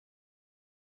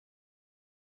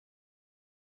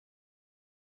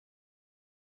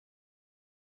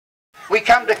We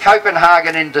come to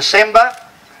Copenhagen in December,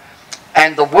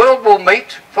 and the world will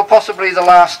meet for possibly the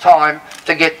last time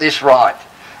to get this right.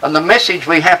 And the message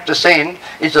we have to send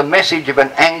is a message of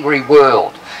an angry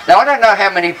world. Now, I don't know how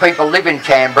many people live in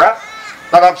Canberra,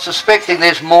 but I'm suspecting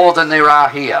there's more than there are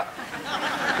here.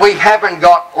 We haven't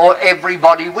got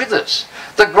everybody with us.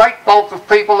 The great bulk of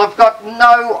people have got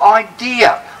no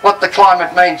idea what the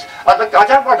climate means. Look, I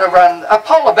don't want to run a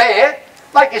polar bear.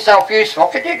 Make yourself useful.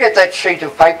 Could you get that sheet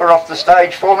of paper off the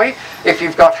stage for me, if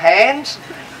you've got hands?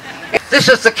 This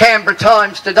is the Canberra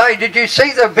Times today. Did you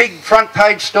see the big front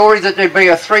page story that there'd be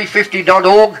a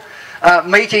 350.org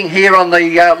meeting here on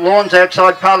the lawns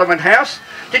outside Parliament House?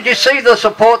 Did you see the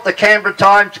support the Canberra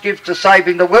Times gives to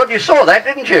saving the world? You saw that,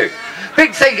 didn't you?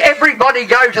 Big thing, everybody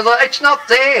go to the... It's not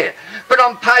there. But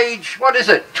on page,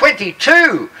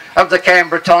 22 of the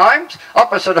Canberra Times,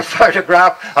 opposite a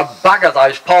photograph of bugger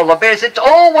those polar bears, it's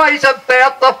always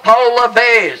about the polar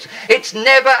bears. It's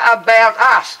never about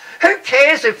us. Who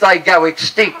cares if they go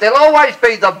extinct? There'll always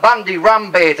be the Bundy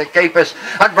rum bear to keep us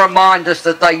and remind us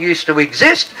that they used to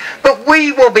exist. But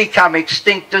we will become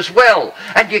extinct as well,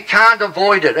 and you can't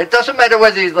avoid it. It doesn't matter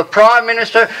whether you're the Prime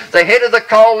Minister, the head of the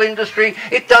coal industry,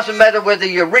 it doesn't matter whether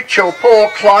you're rich or poor,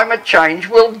 climate change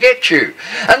will get you.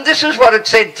 And this is what it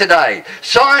said today.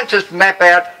 Scientists map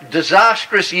out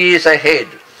disastrous years ahead.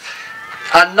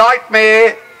 A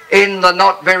nightmare in the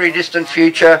not very distant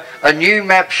future. A new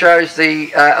map shows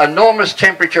the enormous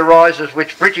temperature rises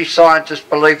which British scientists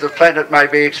believe the planet may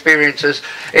be experiences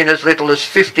in as little as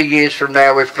 50 years from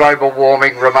now if global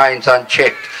warming remains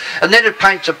unchecked. And then it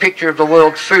paints a picture of the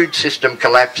world food system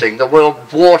collapsing, the world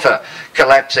water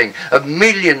collapsing, of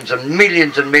millions and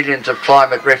millions and millions of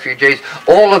climate refugees,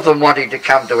 all of them wanting to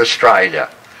come to Australia.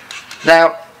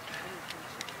 Now,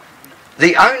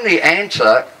 the only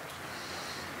answer...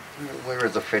 Where are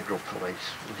the federal police?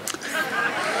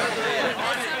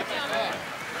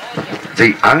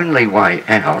 The only way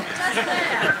out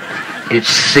is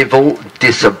civil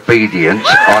disobedience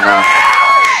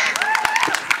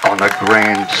on a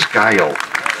grand scale.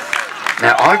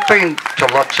 Now, I've been to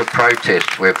lots of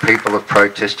protests where people have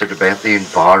protested about the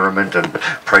environment and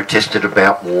protested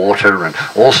about water and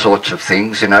all sorts of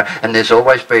things, you know, and there's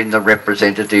always been the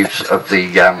representatives of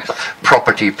the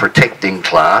property protecting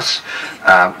class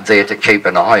there to keep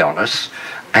an eye on us.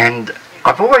 And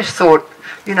I've always thought,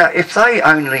 you know, if they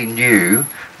only knew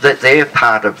that they're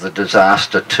part of the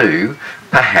disaster too,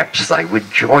 perhaps they would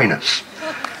join us.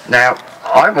 Now,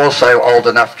 I'm also old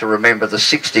enough to remember the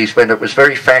 60s when it was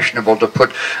very fashionable to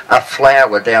put a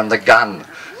flower down the gun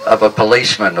of a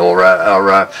policeman or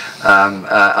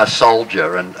a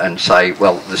soldier and say,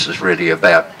 well, this is really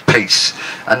about peace.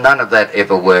 And none of that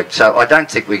ever worked. So I don't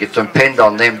think we can depend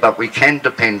on them, but we can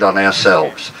depend on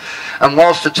ourselves. And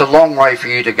whilst it's a long way for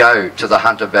you to go to the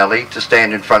Hunter Valley to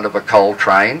stand in front of a coal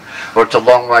train, or it's a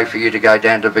long way for you to go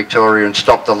down to Victoria and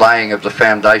stop the laying of the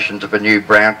foundations of a new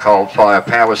brown coal-fired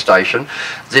power station,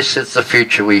 this is the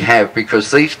future we have, because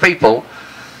these people,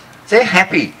 they're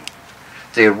happy.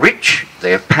 They're rich,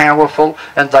 they're powerful,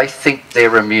 and they think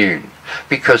they're immune,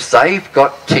 because they've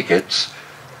got tickets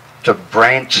to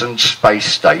Branson Space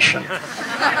Station.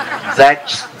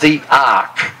 That's the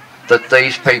ark that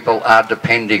these people are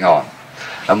depending on.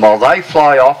 And while they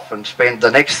fly off and spend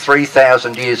the next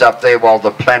 3,000 years up there while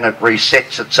the planet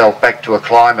resets itself back to a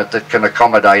climate that can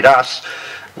accommodate us,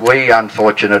 we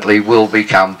unfortunately will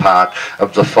become part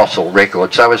of the fossil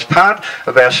record. So as part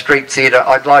of our street theatre,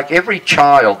 I'd like every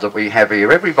child that we have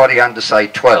here, everybody under say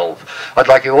 12, I'd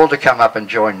like you all to come up and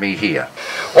join me here.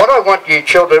 What I want you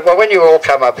children, well, when you all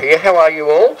come up here, how are you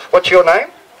all? What's your name?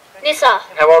 Nissa.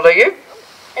 How old are you?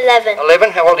 11.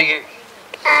 11, how old are you?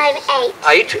 I'm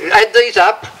 8. 8, add these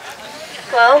up.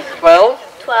 12. 12.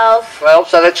 12. 12,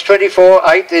 so that's 24,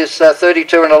 8 is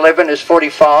 32 and 11 is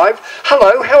 45.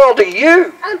 Hello, how old are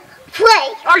you? I'm 3.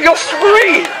 Oh, you're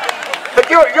 3! But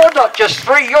you're not just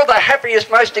 3, you're the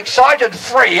happiest, most excited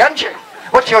 3, aren't you?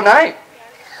 What's your name?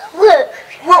 Luke.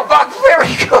 Well,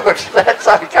 very good, that's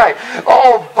okay.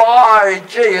 Oh, by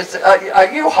gee,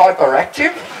 are you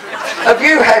hyperactive? Have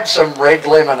you had some red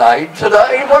lemonade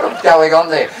today? What is going on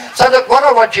there? So look, what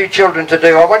I want you children to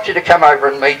do, I want you to come over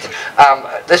and meet,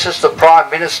 this is the Prime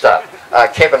Minister,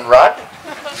 Kevin Rudd.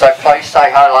 So please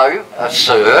say hello,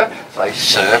 sir. Say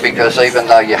sir, because even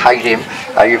though you hate him,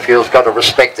 you feel you've got to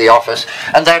respect the office.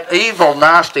 And that evil,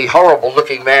 nasty, horrible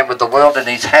looking man with the world in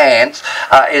his hands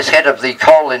is head of the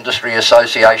Coal Industry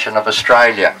Association of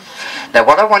Australia. Now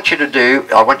what I want you to do,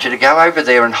 I want you to go over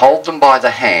there and hold them by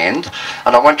the hand,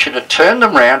 and I want you to turn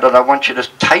them round and I want you to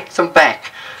take them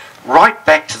back, right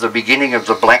back to the beginning of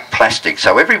the black plastic.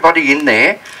 So everybody in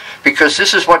there, because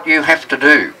this is what you have to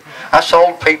do. Us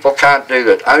old people can't do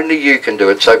it. Only you can do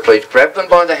it. So please grab them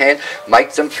by the hand,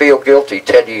 make them feel guilty,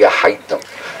 tell you hate them.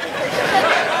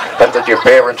 But that your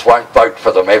parents won't vote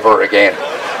for them ever again.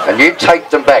 And you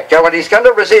take them back. Go on, he's going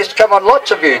to resist. Come on,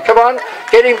 lots of you. Come on,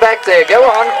 get him back there. Go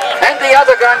on. And the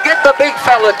other gun. Get the big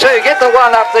fella too. Get the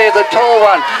one up there, the tall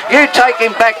one. You take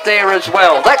him back there as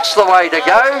well. That's the way to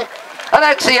go. And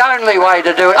that's the only way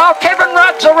to do it. Oh, Kevin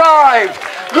Rudd's arrived.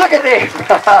 Look at him.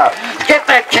 Get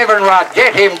that Kevin Rudd.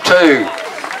 Get him too.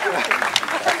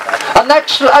 And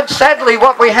that's sadly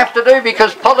what we have to do,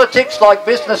 because politics, like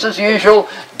business as usual,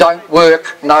 don't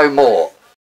work no more.